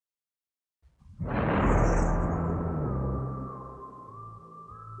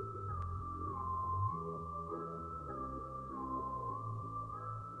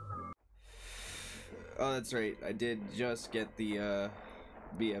Oh, that's right. I did just get the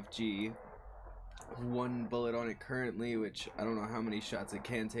BFG. One bullet on it currently, which I don't know how many shots it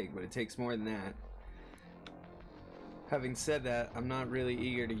can take, but it takes more than that. Having said that, I'm not really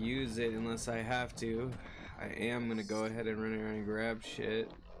eager to use it unless I have to. I am gonna go ahead and run around and grab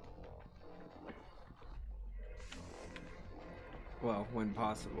shit. Well, when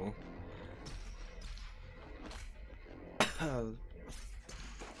possible.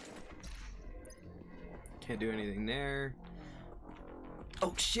 Can't do anything there.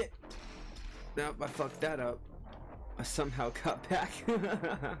 Oh shit! Nope, I fucked that up. I somehow got back.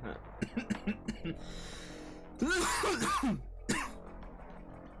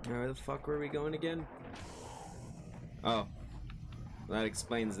 Where the fuck were we going again? Oh, that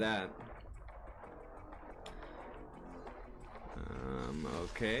explains that.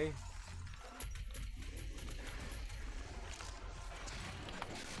 Okay.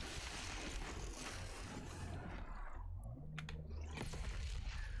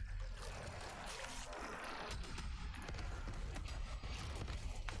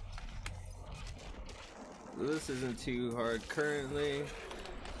 This isn't too hard currently.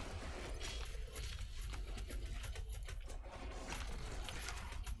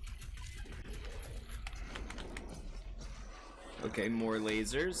 Okay, more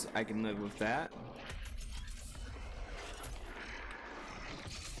lasers. I can live with that.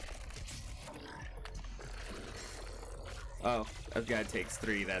 Oh, that guy takes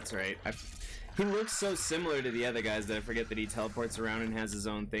 3, that's right. He looks so similar to the other guys that I forget that he teleports around and has his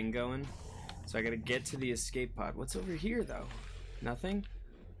own thing going. So I gotta get to the escape pod. What's over here, though? Nothing?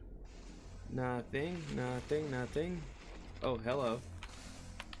 Nothing, nothing, nothing. Oh, hello.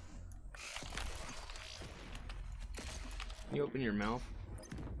 Can you open your mouth?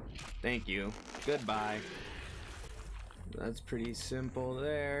 Thank you. Goodbye. That's pretty simple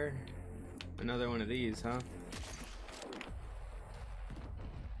there. Another one of these, huh?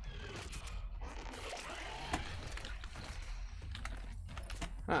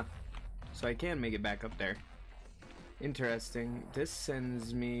 Huh. So I can make it back up there. Interesting. This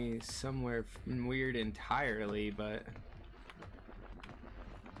sends me somewhere weird entirely, but...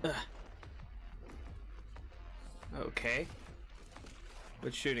 Ugh. Okay.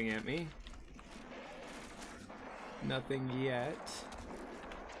 What's shooting at me? Nothing yet.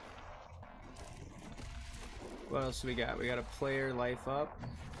 What else do we got? We got a player life up.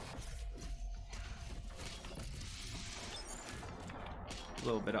 A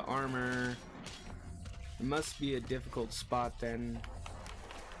little bit of armor. It must be a difficult spot then.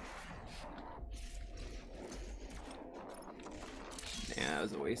 Yeah, that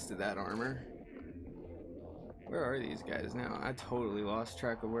was a waste of that armor. Where are these guys now? I totally lost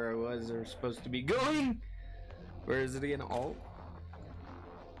track of where I was or supposed to be going. Where is it again? Alt?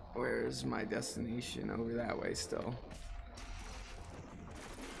 Where is my destination? Over that way still.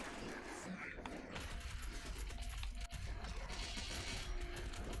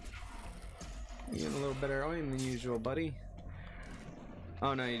 You getting a little better aim than usual, buddy.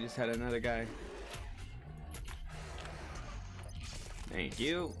 Oh no, you just had another guy. Thank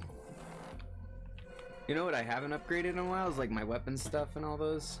you. You know what I haven't upgraded in a while is like my weapon stuff and all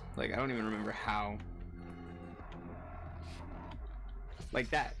those. Like I don't even remember how. Like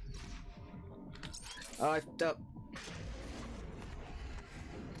that. Oh, I fucked up.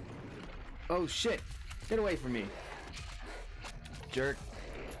 Oh shit! Get away from me, jerk.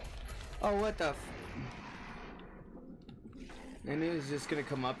 Oh, what the f... I knew he was just gonna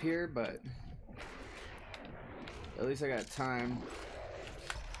come up here, but... At least I got time.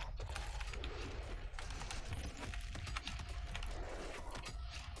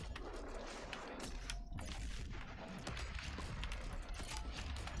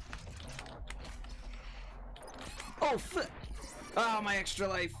 Oh, oh, my extra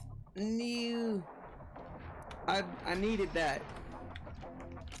life. No. I needed that.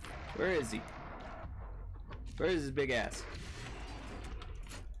 Where is he? Where is his big ass?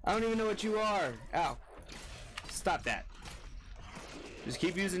 I don't even know what you are. Ow. Stop that. Just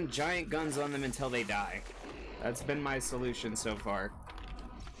keep using giant guns on them until they die. That's been my solution so far.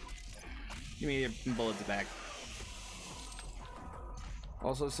 Give me your bullets back.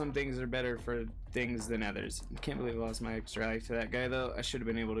 Also, some things are better for things than others. I can't believe I lost my extra life to that guy, though. I should have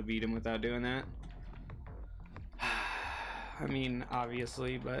been able to beat him without doing that. I mean,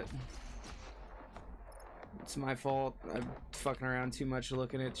 obviously, but... It's my fault. I'm fucking around too much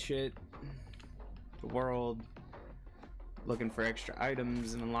looking at shit. The world. Looking for extra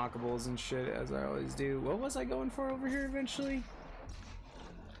items and unlockables and shit, as I always do. What was I going for over here eventually?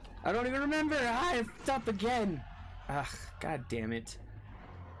 I don't even remember! I fucked up again! Ugh, god damn it.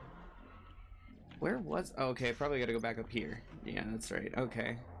 Where was... Oh, okay, probably gotta go back up here. Yeah, that's right.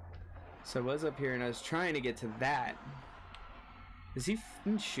 Okay. So I was up here and I was trying to get to that. Is he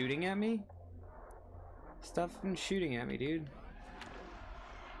f***ing shooting at me? Stop f***ing shooting at me, dude.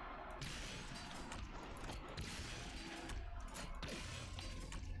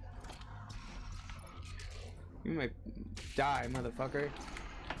 You might die, motherfucker.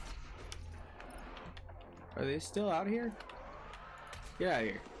 Are they still out here? Get out of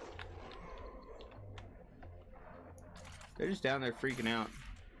here. They're just down there freaking out.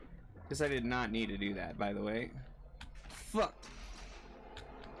 Guess I did not need to do that, by the way. Fuck.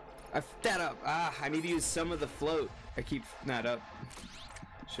 I f***ed that up. Ah, I need to use some of the float. I keep f***ing that up.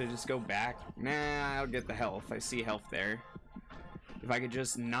 Should I just go back? Nah, I'll get the health. I see health there. If I could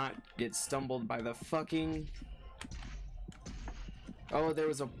just not get stumbled by the fucking... Oh, there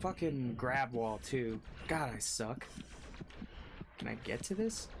was a fucking grab wall too. God, I suck. Can I get to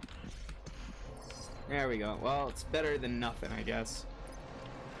this? There we go. Well, it's better than nothing, I guess.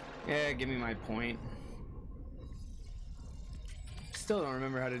 Yeah, give me my point. Still don't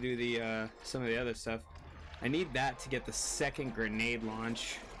remember how to do the some of the other stuff. I need that to get the second grenade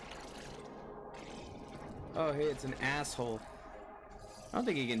launch. Oh, hey, it's an asshole. I don't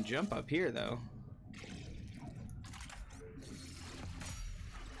think he can jump up here, though.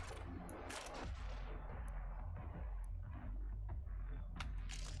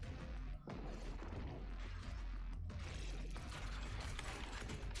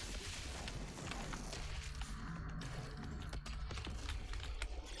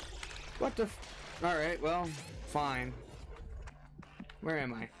 What the f... Alright, well, fine. Where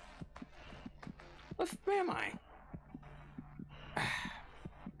am I? Where am I?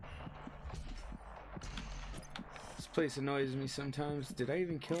 This place annoys me sometimes. Did I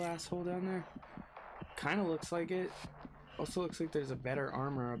even kill asshole down there? Kinda looks like it. Also looks like there's a better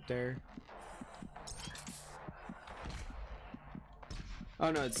armor up there. Oh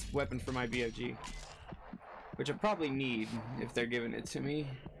no, it's weapon for my BFG. Which I probably need if they're giving it to me.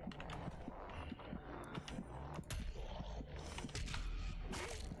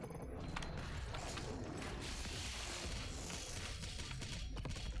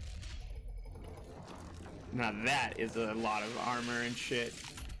 Now that is a lot of armor and shit.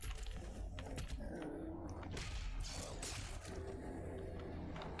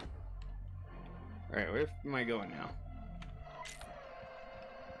 Alright, where am I going now?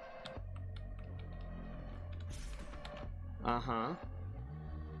 Uh-huh.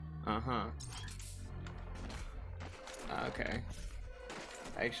 Uh-huh. Okay.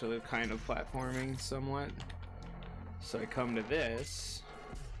 Actually kind of platforming somewhat. So I come to this.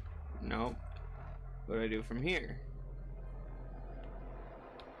 Nope. What do I do from here?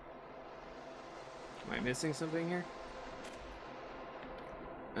 Am I missing something here?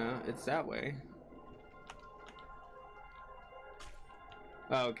 It's that way.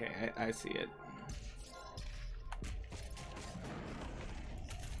 Oh, okay, I see it.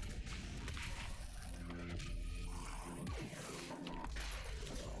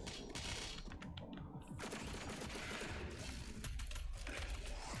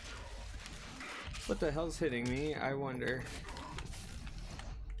 What the hell's hitting me? I wonder.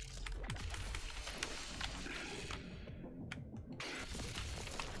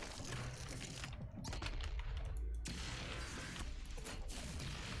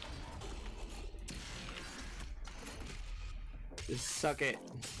 Just suck it,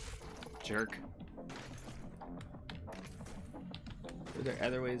 jerk. Are there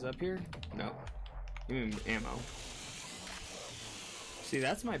other ways up here? No. Give me ammo. See,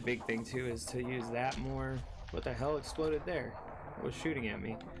 that's my big thing too, is to use that more. What the hell exploded there? What was shooting at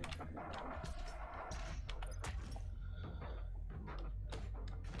me?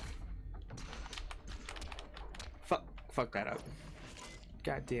 Fuck that up.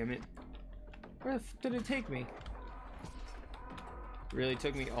 God damn it. Where the f did it take me? Really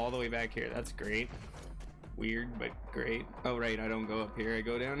took me all the way back here. That's great. Weird, but great. Oh, right, I don't go up here. I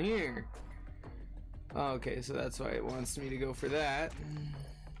go down here. Okay, so that's why it wants me to go for that.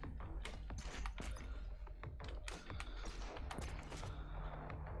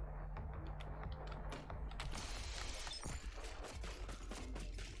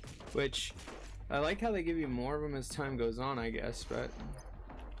 Which, I like how they give you more of them as time goes on, I guess, but...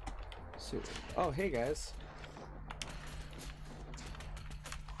 So, oh, hey guys.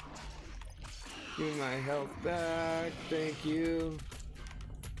 Give me my health back, thank you.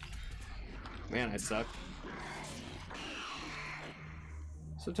 Man, I suck.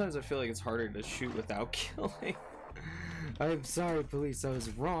 Sometimes I feel like it's harder to shoot without killing. I'm sorry, police, I was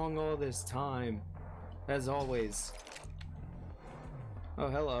wrong all this time. As always. Oh,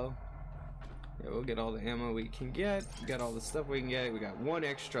 hello. Yeah, we'll get all the ammo we can get. We got all the stuff we can get. We got 1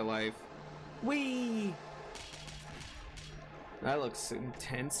 extra life. Whee! That looks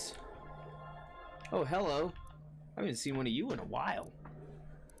intense. Oh, hello. I haven't seen one of you in a while.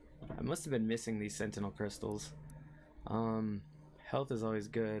 I must have been missing these sentinel crystals. Health is always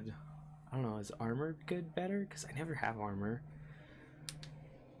good. I don't know, is armor good better? Because I never have armor.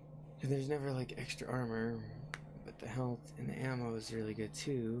 And there's never like extra armor. But the health and the ammo is really good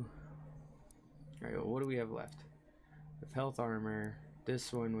too. Alright, well, what do we have left? With health, armor,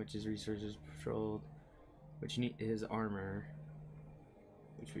 this one, which is resources patrolled, which is armor,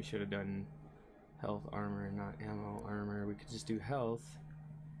 which we should have done health, armor, not ammo, armor. We could just do health,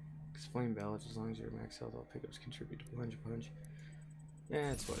 because flame belch, as long as you're max health, all pickups contribute to punch.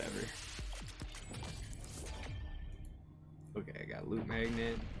 Yeah, it's whatever. Okay, I got loot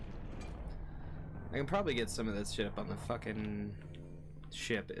magnet. I can probably get some of this shit up on the fucking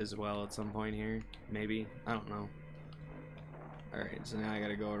ship as well at some point here. Maybe. I don't know. Alright, so now I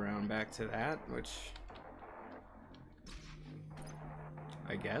gotta go around back to that, which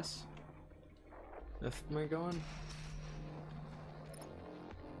I guess. Left am I going?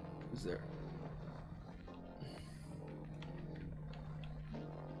 Is there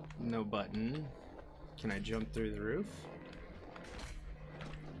no button? Can I jump through the roof?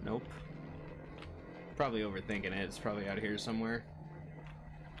 Nope. Probably overthinking it. It's probably out here somewhere.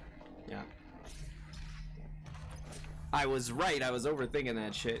 Yeah. I was right. I was overthinking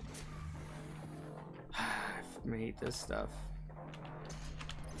that shit. I hate this stuff.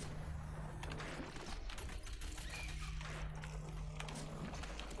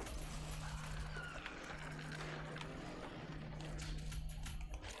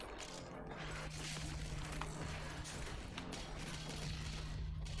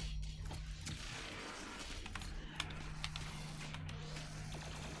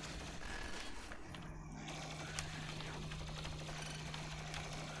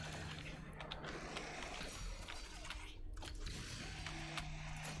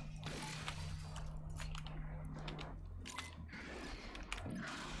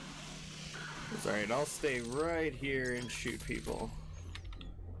 Alright, I'll stay right here and shoot people.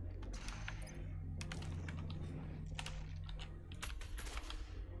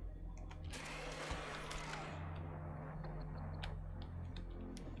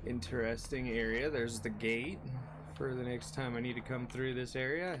 Interesting area. There's the gate for the next time I need to come through this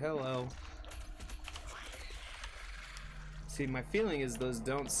area. Hello. See, my feeling is those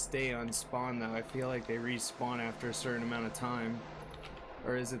don't stay on spawn though. I feel like they respawn after a certain amount of time.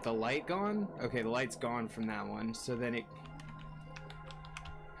 Or is it the light gone? Okay, the light's gone from that one. So then it...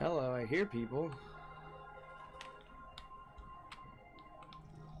 Hello, I hear people.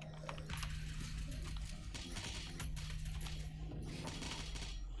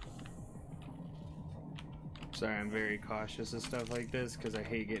 Sorry, I'm very cautious of stuff like this because I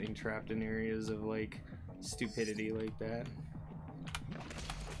hate getting trapped in areas of like stupidity like that.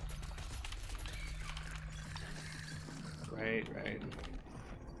 Right.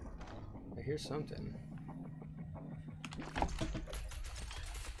 I hear something.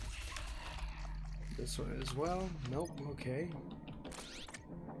 This one as well? Nope, okay.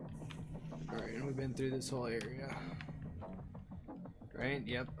 Alright, and we've been through this whole area. Right?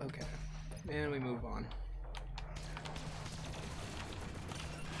 Yep, okay. And we move on.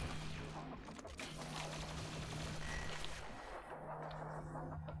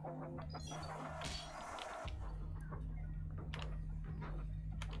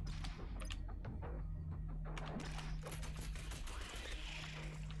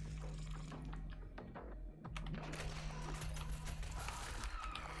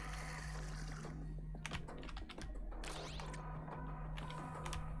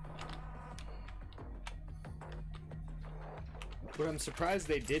 What I'm surprised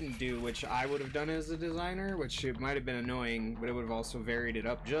they didn't do, which I would have done as a designer, which it might have been annoying, but it would have also varied it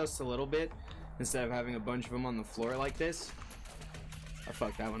up just a little bit, instead of having a bunch of them on the floor like this. I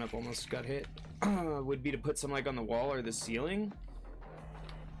fucked that one up, almost got hit. Would be to put some like on the wall or the ceiling.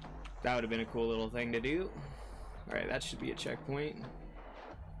 That would have been a cool little thing to do. Alright, that should be a checkpoint.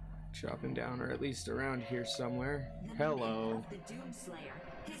 Dropping down, or at least around here somewhere. Hello. The Doomslayer,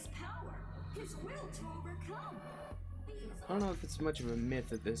 his power, his will to overcome. I don't know if it's much of a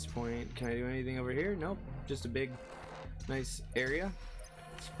myth at this point. Can I do anything over here? Nope. Just a big, nice area.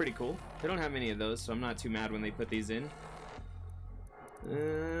 It's pretty cool. They don't have many of those, so I'm not too mad when they put these in.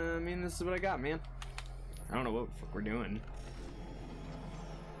 I mean, this is what I got, man. I don't know what the fuck we're doing.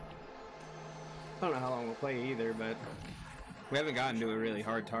 I don't know how long we'll play either, but we haven't gotten to a really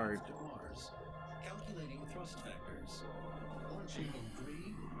hard target. Calculating thrust factors. Launching in 3,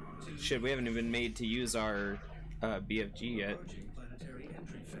 Shit, we haven't even made to use our BFG yet.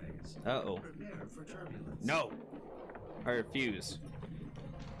 Uh-oh. No! I refuse.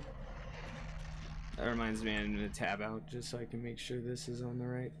 That reminds me, I'm gonna tab out just so I can make sure this is on the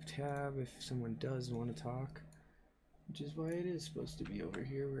right tab if someone does want to talk. Which is why it is supposed to be over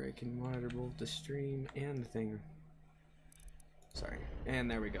here where I can monitor both the stream and the thing. Sorry. And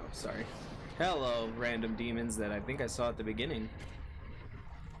there we go. Sorry. Hello, random demons that I think I saw at the beginning.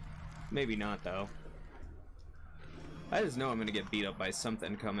 Maybe not, though. I just know I'm gonna get beat up by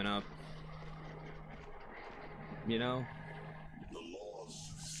something coming up. You know? The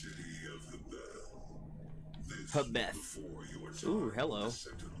lost city of the Bell. This Habeth. before you are Ooh, charged hello. with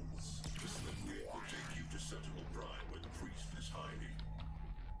sentinels. Just let me take you to Sentinel Prime where the priest is hiding.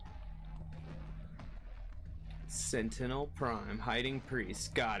 Sentinel Prime, hiding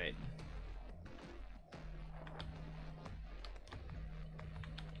priest. Got it.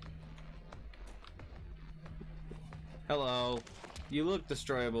 Hello. You look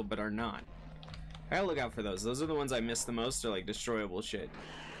destroyable, but are not. I gotta look out for those. Those are the ones I miss the most, are like destroyable shit.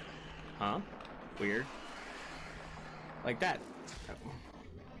 Huh? Weird. Like that. I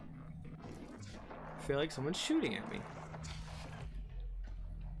feel like someone's shooting at me.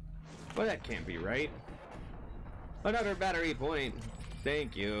 Well, that can't be right. Another battery point.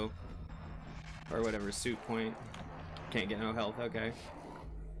 Thank you. Or whatever, suit point. Can't get no health, okay.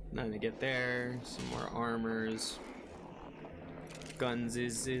 Nothing to get there. Some more armors. Guns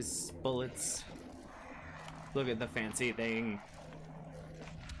is bullets. Look at the fancy thing.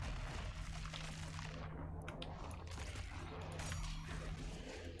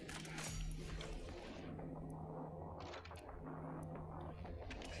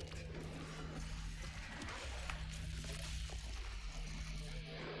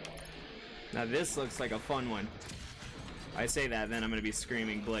 Now this looks like a fun one. I say that, then I'm gonna be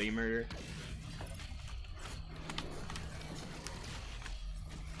screaming bloody murder.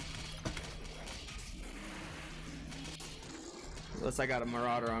 Unless I got a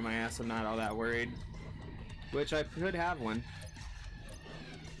Marauder on my ass, I'm not all that worried. Which I could have one.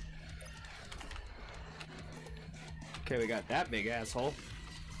 Okay, we got that big asshole.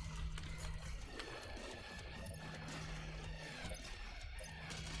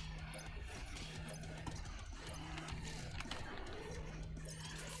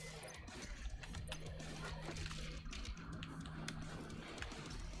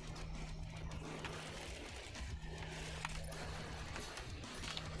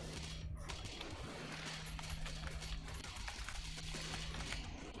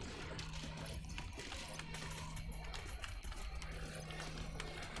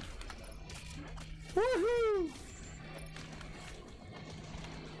 Woohoo!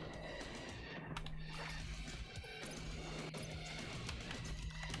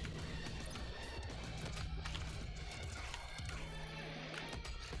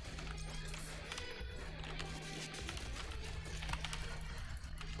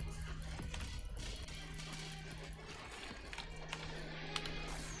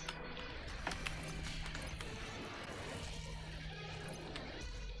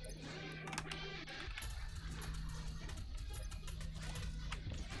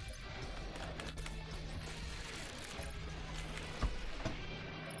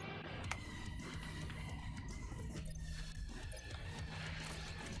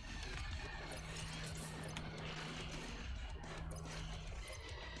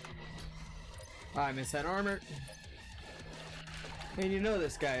 I miss that armor. And you know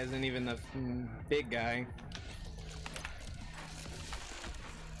this guy isn't even the big guy.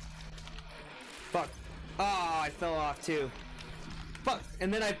 Fuck. Oh, I fell off too. Fuck.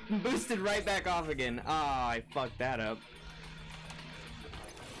 And then I boosted right back off again. Ah, I fucked that up.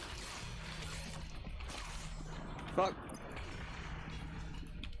 Fuck.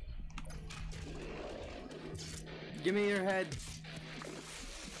 Give me your head.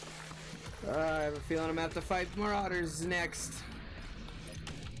 I have a feeling I'm gonna have to fight Marauders next.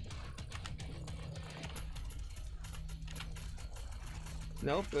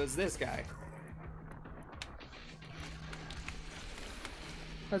 Nope, it was this guy.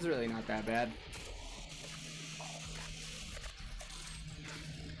 That's really not that bad.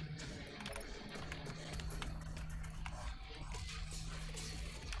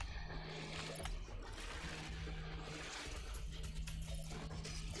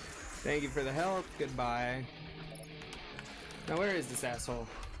 Thank you for the help. Goodbye. Now where is this asshole?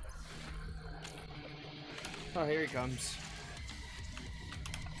 Oh, here he comes.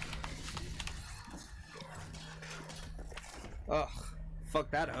 Ugh.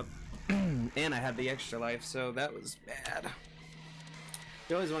 Fuck that up. And I had the extra life, so that was bad.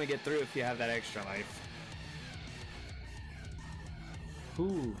 You always want to get through if you have that extra life.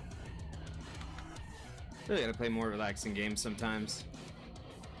 Ooh. Really gotta play more relaxing games sometimes.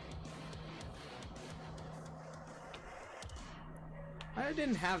 I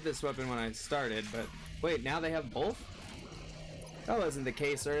didn't have this weapon when I started, but wait, now they have both? That wasn't the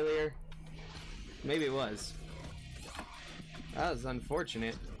case earlier. Maybe it was. That was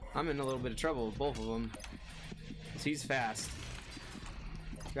unfortunate. I'm in a little bit of trouble with both of them. 'Cause he's fast.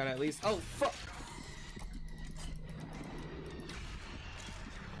 Gotta at least. Oh, fuck!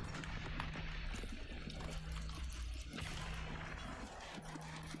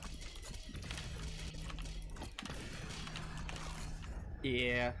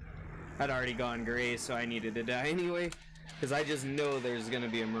 Yeah. I'd already gone gray, so I needed to die anyway. Because I just know there's gonna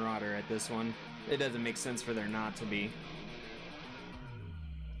be a Marauder at this one. It doesn't make sense for there not to be.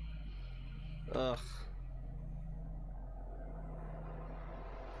 Ugh.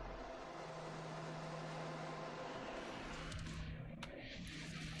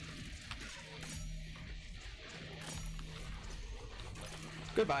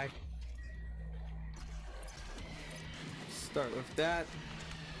 Goodbye. Start with that.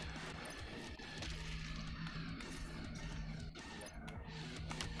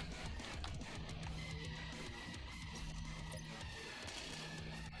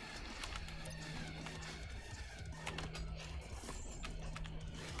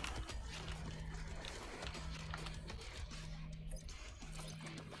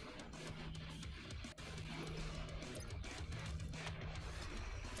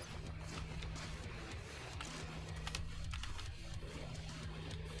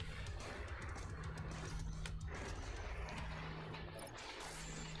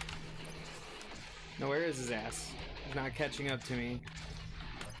 Now where is his ass? He's not catching up to me.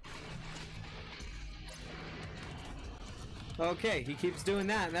 Okay, he keeps doing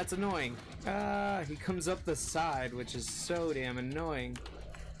that, and that's annoying. He comes up the side, which is so damn annoying.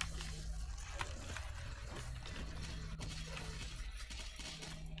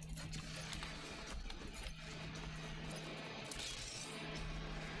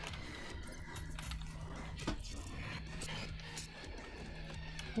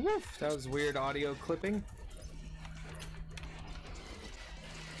 Woof, that was weird audio clipping.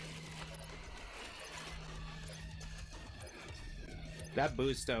 That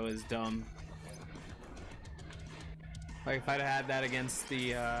boosto is dumb. Like if I'd had that against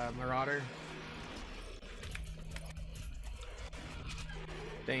the Marauder.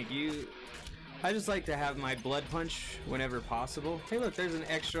 Thank you. I just like to have my blood punch whenever possible. Hey look, there's an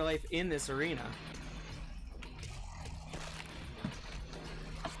extra life in this arena.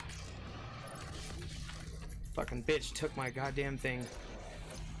 Fucking bitch took my goddamn thing.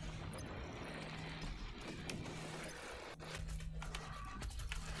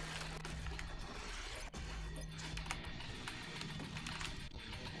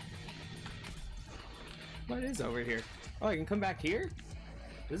 What is over here? Oh, I can come back here?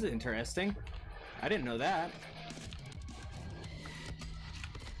 This is interesting. I didn't know that.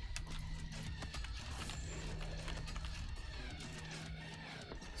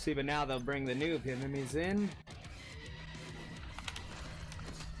 See, but now they'll bring the noob enemies in.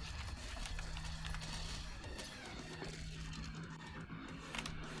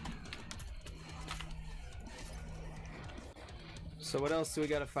 So what else do we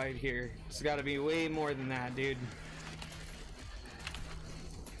gotta fight here? It's gotta be way more than that, dude.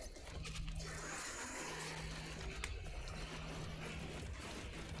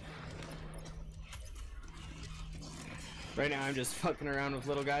 Right now I'm just fucking around with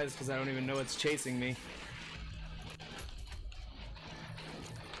little guys because I don't even know what's chasing me.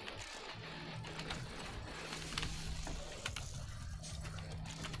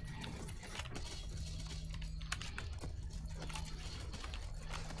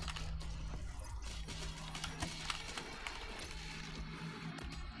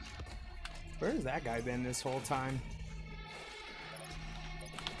 Where has that guy been this whole time?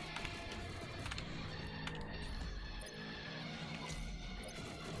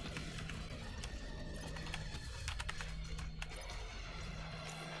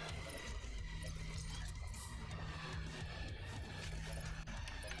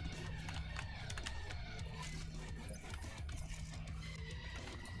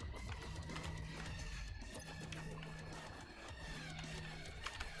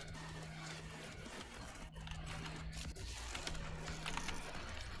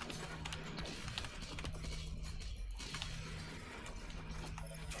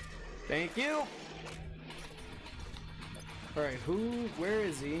 Thank you! Alright, where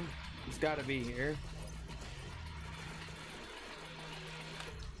is he? He's gotta be here.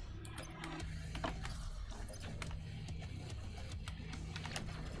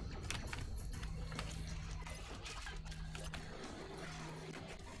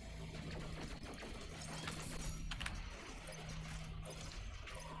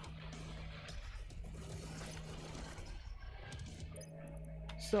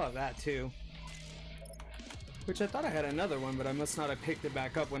 Still have that too. Which I thought I had another one, but I must not have picked it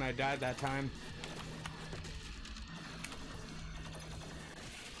back up when I died that time.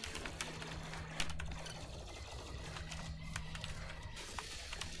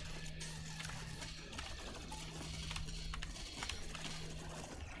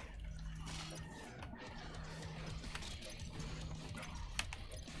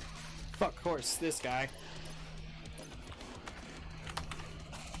 Fuck horse, this guy.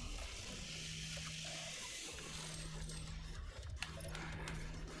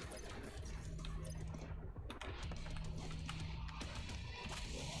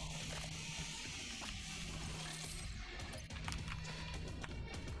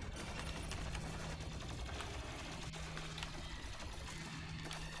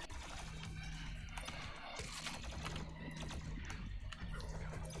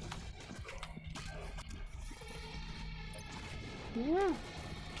 Woo.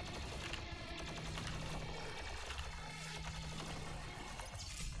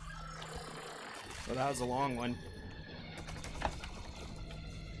 Well, that was a long one.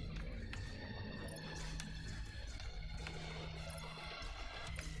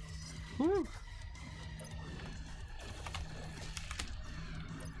 Woo.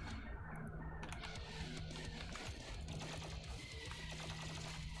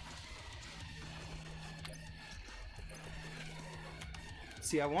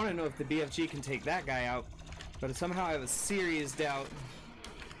 See, I want to know if the BFG can take that guy out, but somehow I have a serious doubt.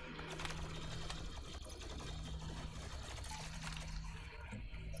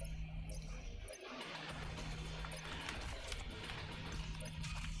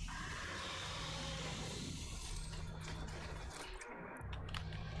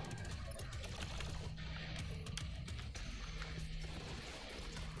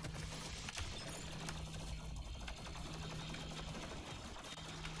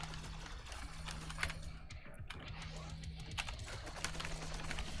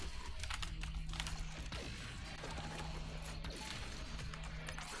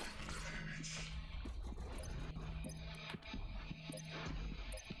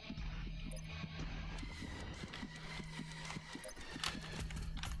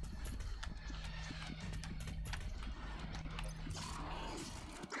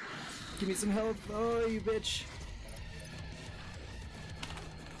 Give me some help. Oh, you bitch.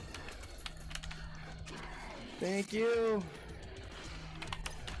 Thank you.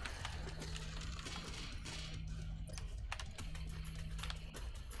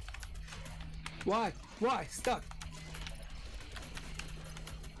 Why? Why? Stuck.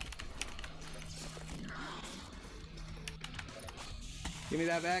 Give me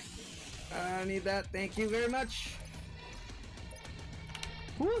that back. I need that. Thank you very much.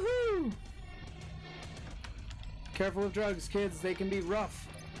 Woohoo! Careful with drugs, kids. They can be rough.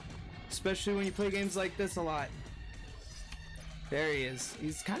 Especially when you play games like this a lot. There he is.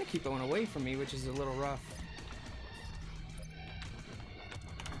 He's kind of keeping away from me, which is a little rough.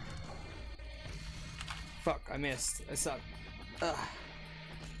 Fuck, I missed. I suck. Ugh.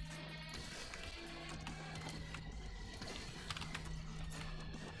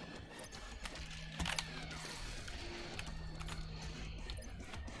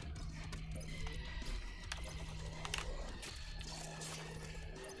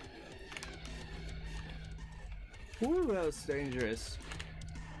 Ooh, that was dangerous.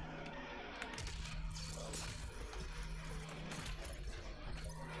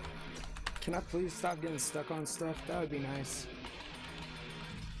 Can I please stop getting stuck on stuff? That would be nice.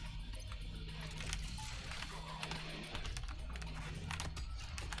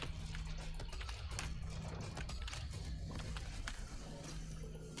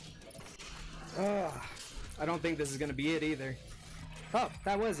 I don't think this is gonna be it either. Oh,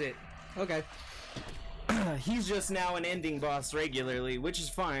 that was it. Okay. He's just now an ending boss regularly, which is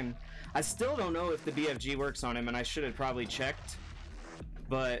fine. I still don't know if the BFG works on him, and I should have probably checked.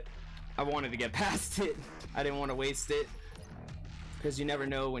 But I wanted to get past it. I didn't want to waste it. Because you never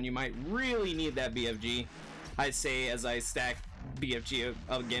know when you might really need that BFG. I say as I stack BFG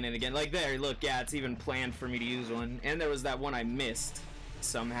again and again. Like there, look, yeah, it's even planned for me to use one. And there was that one I missed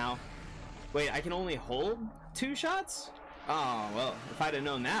somehow. Wait, I can only hold 2 shots? Oh, well, if I'd have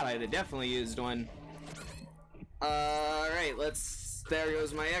known that, I'd have definitely used one. Alright, there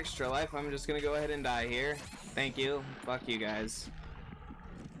goes my extra life. I'm just gonna go ahead and die here. Thank you. Fuck you guys.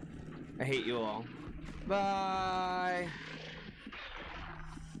 I hate you all. Bye!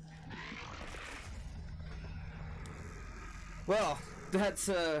 Well, that's,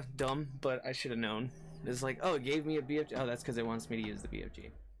 dumb, but I should have known. It's like, oh, it gave me a BFG. Oh, that's because it wants me to use the BFG.